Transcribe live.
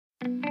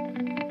So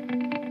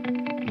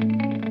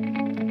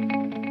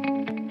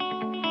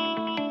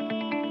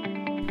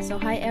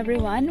hi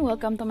everyone,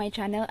 welcome to my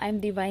channel. I'm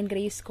Divine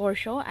Grace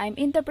Corcio. I'm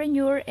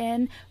entrepreneur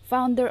and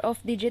founder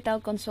of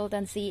digital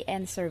consultancy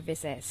and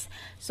services.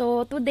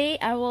 So today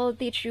I will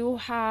teach you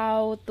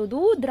how to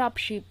do drop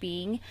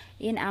shipping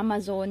in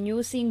Amazon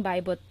using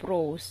Bybot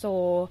Pro.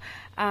 So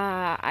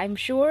I'm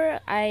sure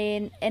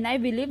I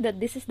believe that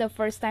this is the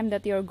first time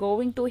that you're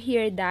going to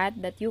hear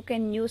that you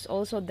can use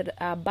also the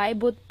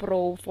Bybot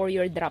Pro for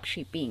your drop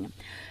shipping.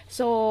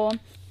 So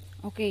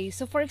okay,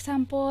 so for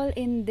example,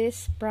 in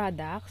this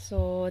product,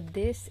 so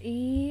this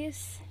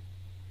is,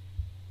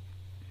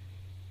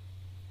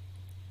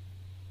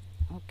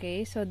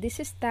 okay, so this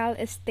is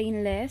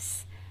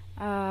stainless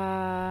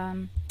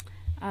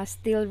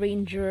steel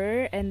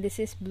ranger, and this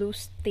is blue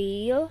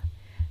steel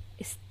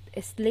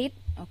slate.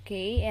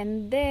 Okay,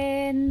 and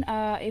then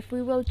if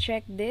we will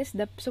check this,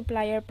 the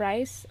supplier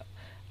price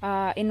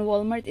in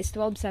Walmart is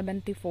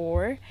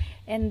 $12.74,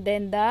 and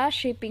then the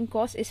shipping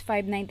cost is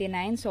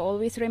 $5.99. So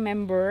always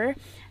remember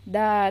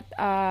that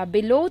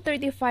below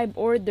 35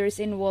 orders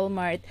in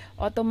Walmart,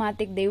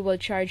 automatic they will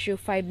charge you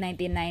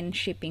 $5.99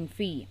 shipping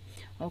fee.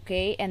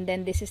 Okay, and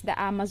then this is the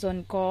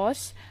Amazon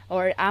cost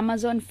or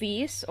Amazon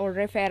fees or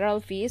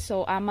referral fees.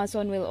 So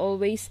Amazon will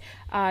always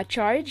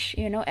charge,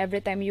 you know,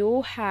 every time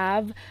you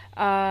have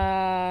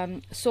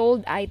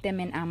sold item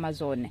in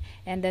Amazon.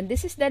 And then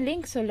this is the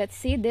link. So let's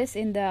see this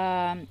in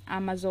the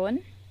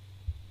Amazon.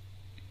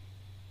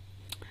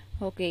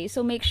 Okay,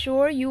 so make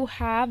sure you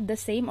have the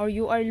same, or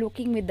you are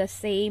looking with the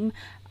same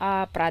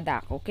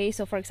product. Okay,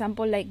 so for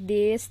example, like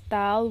this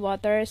towel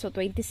water, so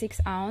 26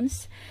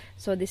 ounce.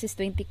 So this is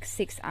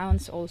 26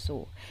 ounce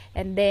also.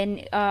 And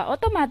then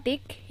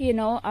automatic, you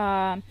know,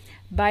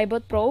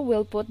 Bybot Pro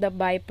will put the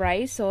buy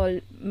price.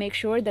 So make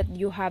sure that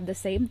you have the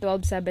same,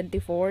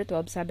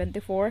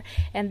 $12.74.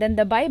 And then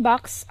the buy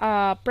box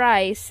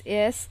price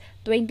is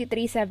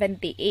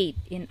 $23.78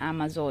 in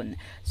Amazon.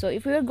 So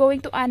if we're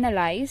going to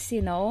analyze,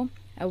 you know,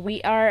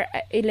 we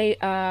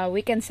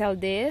can sell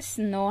this,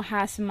 no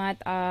hazmat,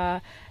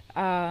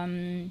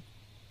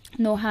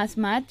 no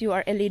hazmat, you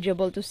are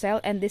eligible to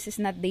sell, and this is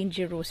not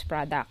dangerous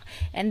product.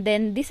 And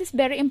then this is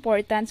very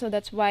important, so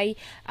that's why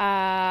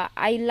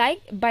I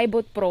like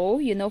Bybot Pro,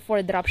 you know,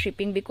 for drop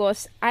shipping,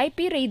 because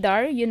IP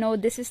Radar, you know,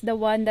 this is the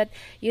one that,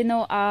 you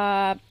know,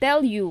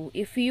 tell you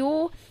if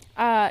you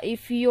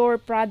if your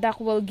product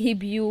will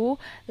give you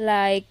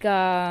like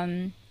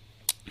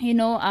you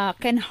know,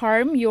 can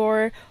harm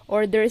your,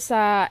 or there's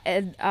a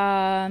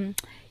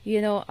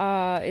you know,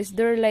 is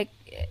there like,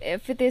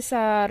 if it is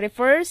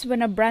refers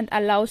when a brand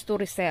allows to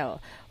resell.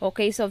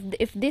 Okay, so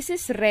if this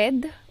is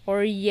red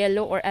or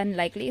yellow or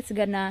unlikely, it's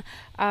gonna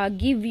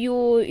give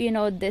you, you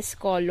know, this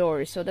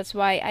color. So that's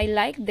why I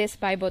like this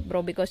Bybot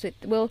Pro, because it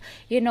will,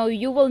 you know,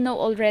 you will know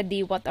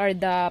already what are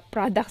the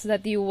products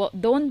that you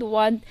don't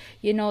want,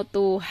 you know,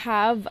 to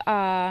have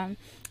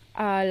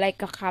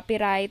like a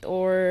copyright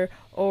or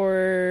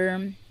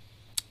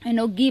you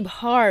know, give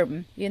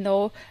harm, you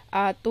know,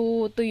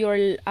 to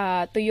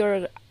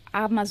your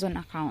Amazon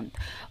account.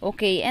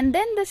 Okay, and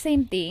then the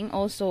same thing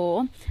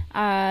also,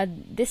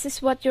 this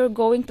is what you're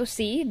going to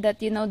see,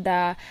 that, you know,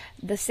 the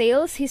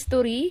sales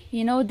history,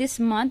 you know, this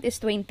month is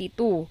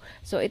 22,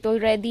 so it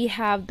already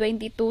have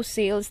 22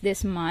 sales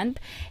this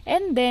month,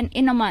 and then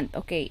in a month,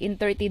 okay, in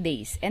 30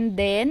 days, and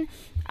then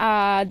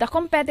the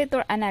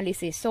competitor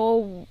analysis.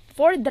 So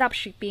for drop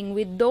shipping,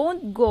 we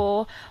don't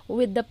go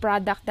with the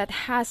product that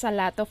has a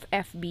lot of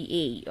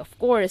FBA. Of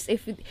course,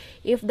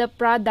 if the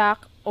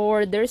product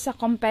or there's a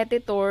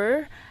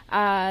competitor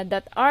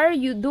that are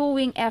you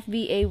doing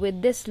FBA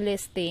with this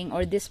listing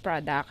or this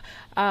product,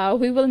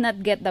 we will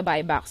not get the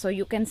buyback. So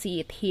you can see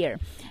it here,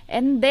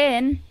 and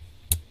then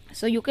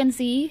so you can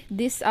see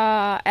this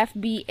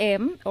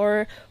FBM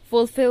or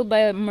fulfilled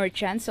by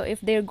merchant. So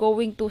if they're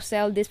going to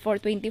sell this for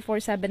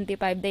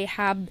 $24.75, they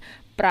have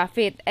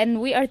profit.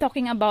 And we are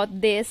talking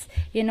about this,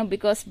 you know,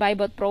 because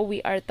Bybot Pro,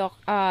 we are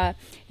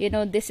you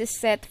know, this is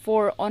set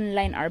for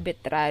online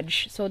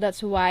arbitrage. So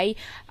that's why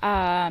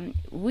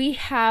we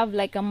have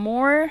like a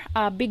more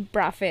big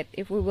profit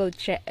if we will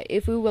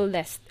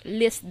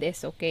list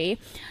this. Okay,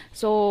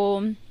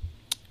 so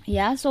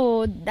yeah,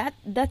 so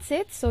that's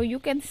it. So you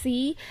can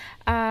see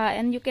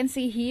and you can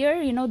see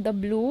here, you know, the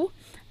blue,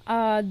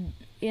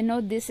 you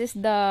know, this is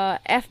the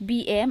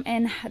FBM,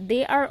 and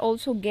they are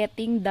also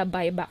getting the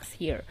buybacks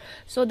here.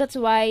 So that's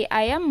why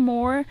I am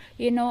more,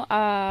 you know,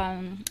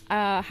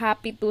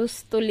 happy to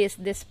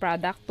list this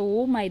product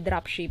to my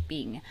drop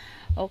shipping.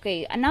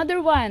 Okay, another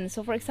one.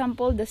 So for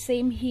example, the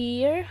same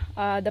here,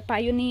 the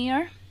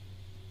Pioneer.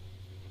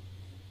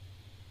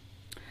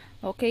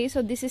 Okay,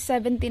 so this is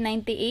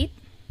 $17.98.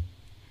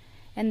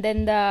 And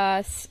then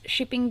the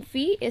shipping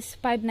fee is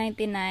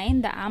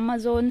 $5.99. The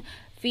Amazon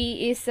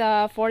fee is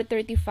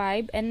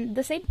 $4.35. And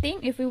the same thing,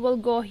 if we will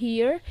go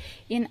here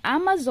in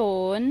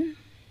Amazon,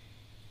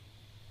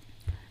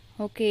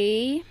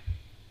 okay,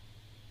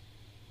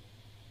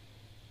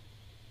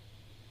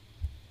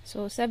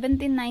 so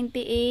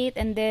 $17.98,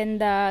 and then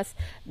the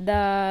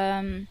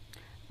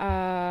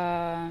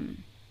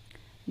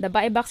The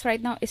buy box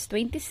right now is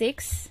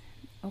 26.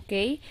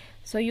 Okay,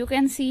 so you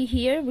can see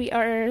here we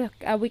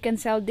can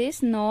sell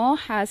this, no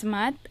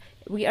hazmat,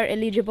 we are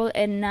eligible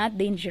and not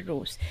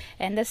dangerous.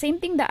 And the same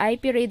thing, the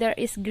IP radar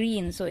is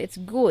green, so it's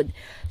good.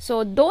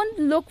 So don't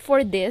look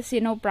for this,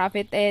 you know,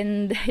 profit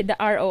and the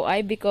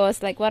ROI,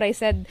 because like what I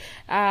said,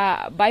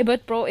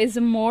 Buybot Pro is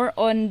more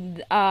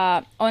on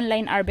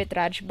online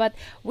arbitrage, but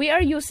we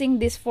are using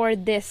this for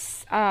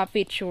this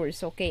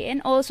features, okay,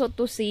 and also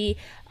to see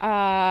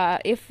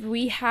if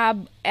we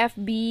have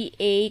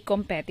FBA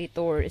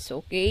competitors,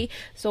 okay.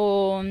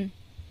 So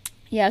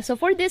yeah, so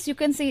for this you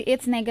can see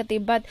it's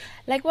negative, but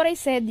like what I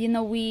said, you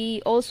know,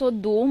 we also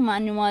do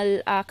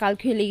manual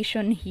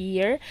calculation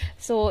here.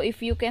 So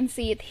if you can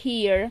see it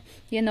here,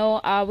 you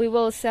know, we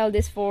will sell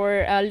this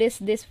for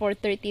list this for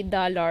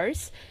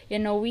 $30. You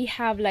know, we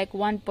have like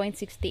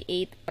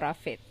 1.68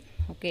 profit.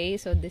 Okay,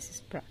 so this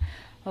is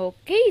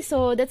okay,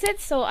 so that's it.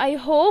 So I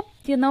hope,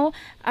 you know,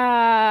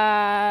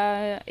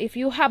 if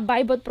you have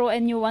Buybot Pro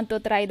and you want to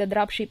try the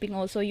drop shipping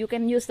also, you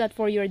can use that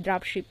for your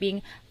drop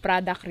shipping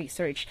product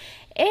research.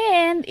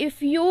 And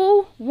if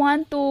you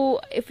want to,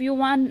 if you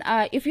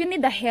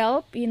need the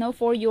help, you know,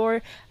 for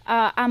your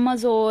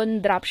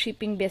Amazon drop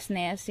shipping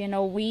business, you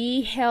know,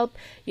 we help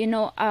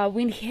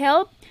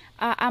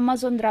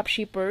Amazon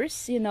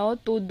dropshippers, you know,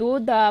 to do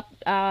the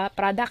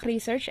product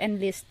research and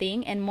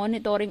listing and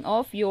monitoring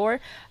of your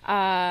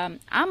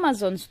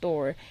Amazon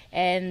store.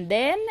 And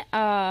then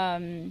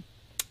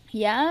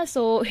yeah,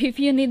 so if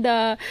you need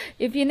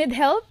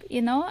help,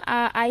 you know,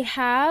 I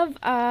have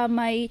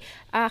my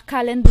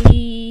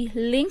Calendly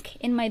link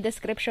in my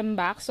description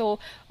box. So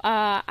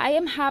I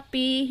am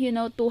happy, you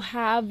know, to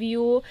have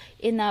you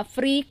in a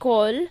free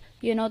call,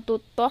 you know,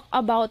 to talk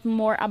about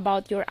more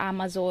about your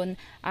Amazon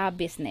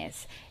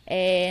business.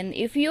 And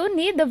if you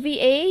need the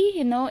VA,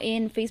 you know,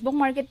 in Facebook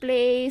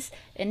Marketplace,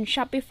 in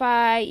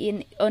Shopify,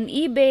 on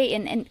eBay,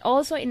 and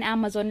also in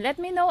Amazon, let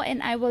me know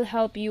and I will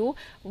help you.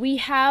 We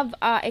have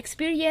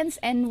experienced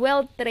and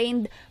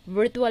well-trained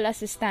virtual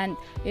assistant,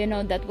 you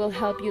know, that will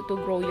help you to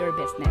grow your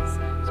business.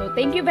 So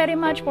thank you very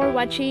much for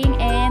watching,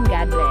 and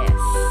God bless.